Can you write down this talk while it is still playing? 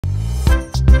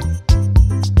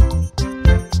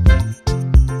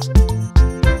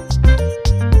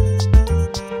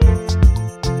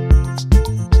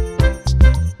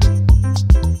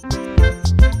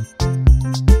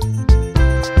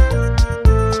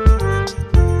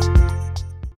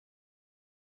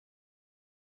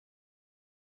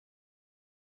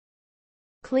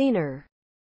cleaner,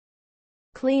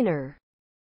 cleaner,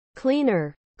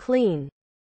 cleaner, clean.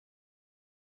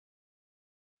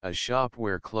 A shop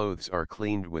where clothes are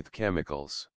cleaned with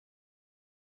chemicals.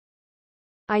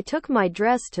 I took my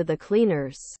dress to the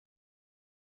cleaners.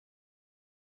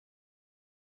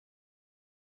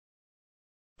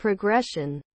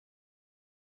 Progression,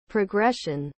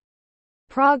 progression,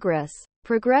 progress,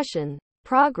 progression,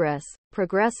 progress,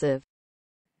 progressive.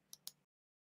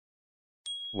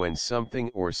 When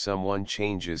something or someone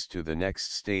changes to the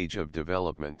next stage of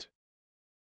development.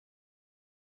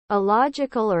 A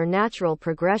logical or natural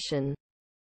progression.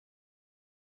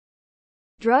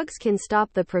 Drugs can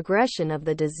stop the progression of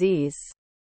the disease.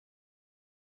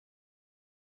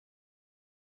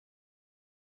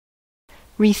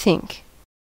 Rethink.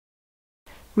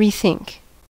 Rethink.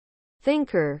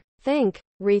 Thinker, think,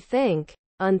 rethink,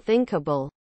 unthinkable.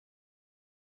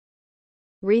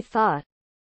 Rethought.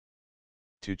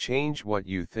 To change what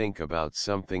you think about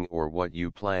something or what you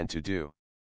plan to do.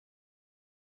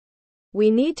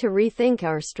 We need to rethink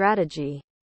our strategy.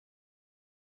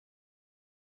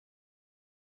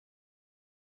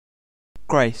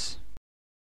 Grace.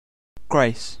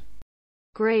 Grace.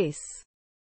 Grace,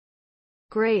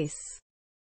 grace,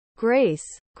 grace,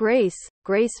 grace,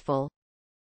 graceful.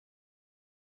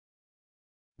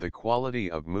 The quality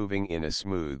of moving in a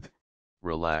smooth,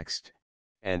 relaxed,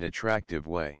 and attractive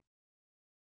way.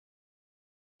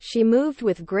 She moved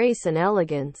with grace and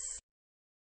elegance.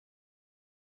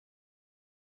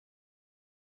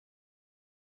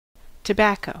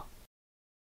 Tobacco.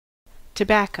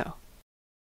 Tobacco.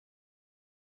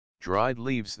 Dried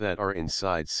leaves that are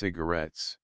inside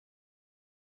cigarettes.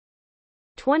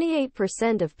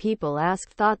 28% of people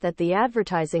asked thought that the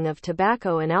advertising of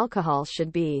tobacco and alcohol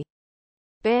should be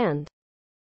banned.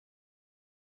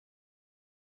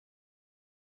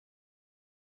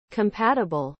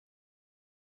 Compatible,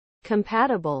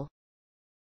 compatible.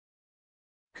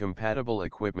 Compatible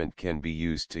equipment can be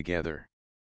used together.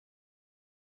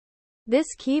 This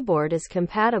keyboard is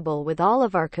compatible with all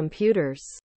of our computers.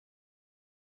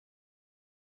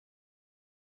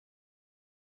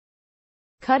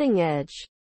 Cutting edge,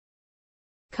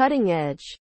 cutting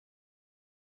edge.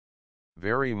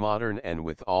 Very modern and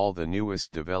with all the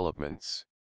newest developments.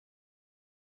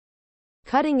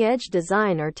 Cutting edge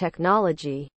design or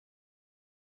technology.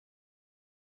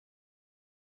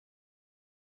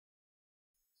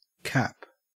 Cap.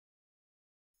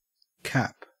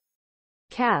 Cap.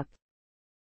 Cap,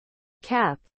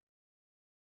 cap.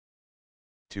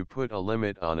 To put a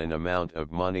limit on an amount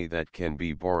of money that can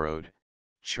be borrowed,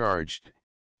 charged,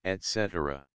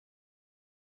 etc.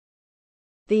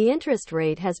 The interest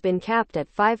rate has been capped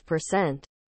at 5%.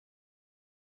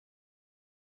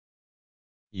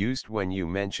 Used when you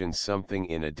mention something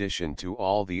in addition to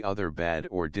all the other bad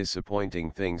or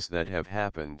disappointing things that have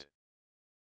happened.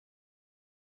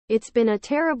 It's been a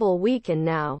terrible week and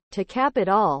now, to cap it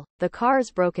all, the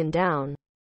car's broken down.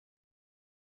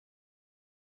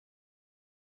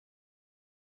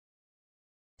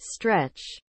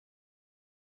 Stretch,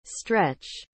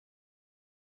 stretch.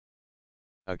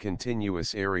 A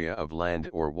continuous area of land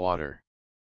or water.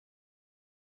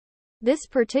 This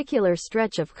particular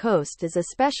stretch of coast is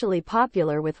especially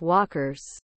popular with walkers.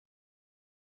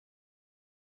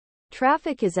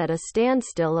 Traffic is at a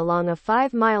standstill along a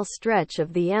 5-mile stretch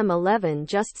of the M11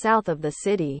 just south of the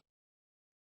city.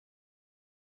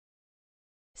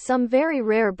 Some very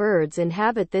rare birds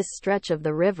inhabit this stretch of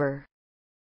the river.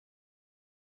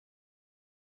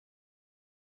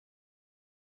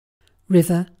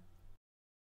 River.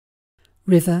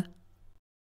 River.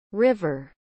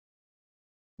 River.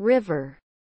 River.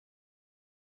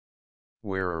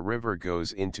 Where a river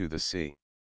goes into the sea.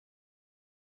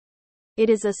 It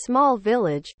is a small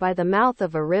village by the mouth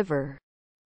of a river.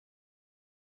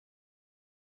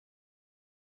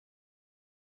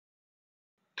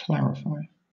 Clarify.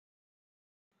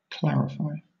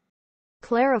 Clarify.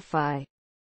 Clarify.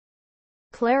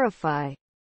 Clarify.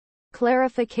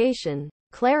 Clarification,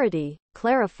 clarity,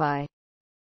 clarify.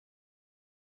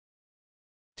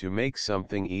 To make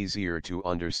something easier to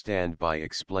understand by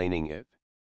explaining it.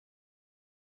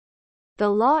 The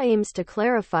law aims to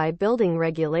clarify building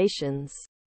regulations.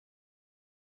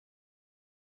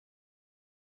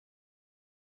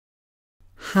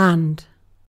 Hand.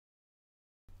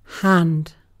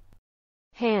 Hand.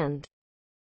 Hand.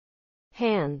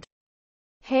 Hand.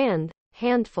 Hand,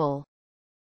 handful.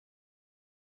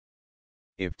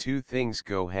 If two things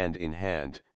go hand in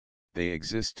hand, they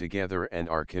exist together and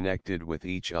are connected with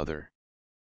each other.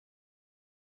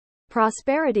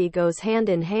 Prosperity goes hand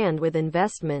in hand with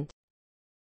investment.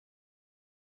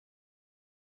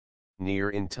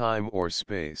 near in time or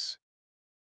space.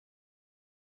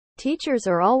 Teachers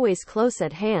are always close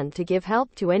at hand to give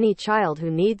help to any child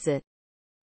who needs it.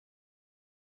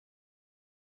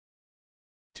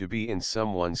 To be in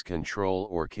someone's control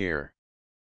or care.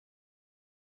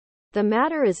 The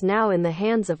matter is now in the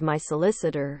hands of my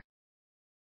solicitor.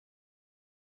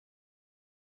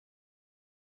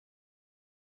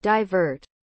 Divert.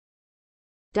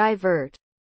 Divert.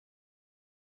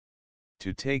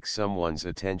 To take someone's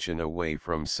attention away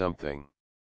from something.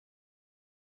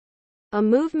 A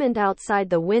movement outside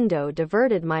the window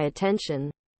diverted my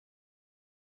attention.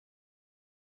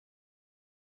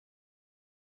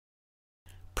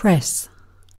 Press.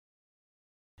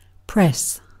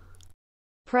 Press.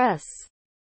 Press.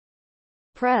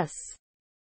 Press.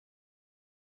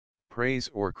 Praise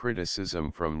or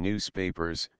criticism from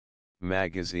newspapers,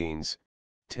 magazines,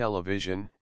 television,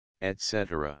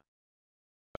 etc.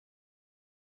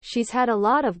 She's had a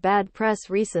lot of bad press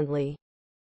recently.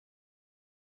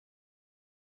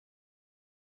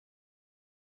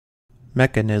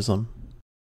 Mechanism.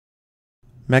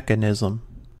 Mechanism.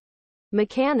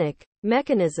 Mechanic,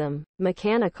 mechanism,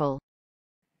 mechanical.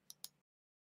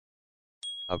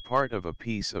 A part of a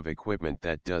piece of equipment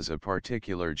that does a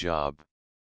particular job.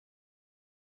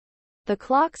 The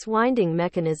clock's winding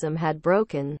mechanism had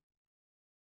broken.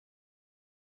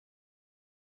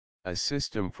 A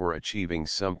system for achieving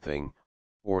something,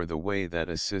 or the way that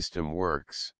a system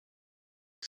works.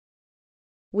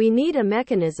 We need a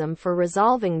mechanism for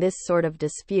resolving this sort of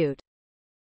dispute.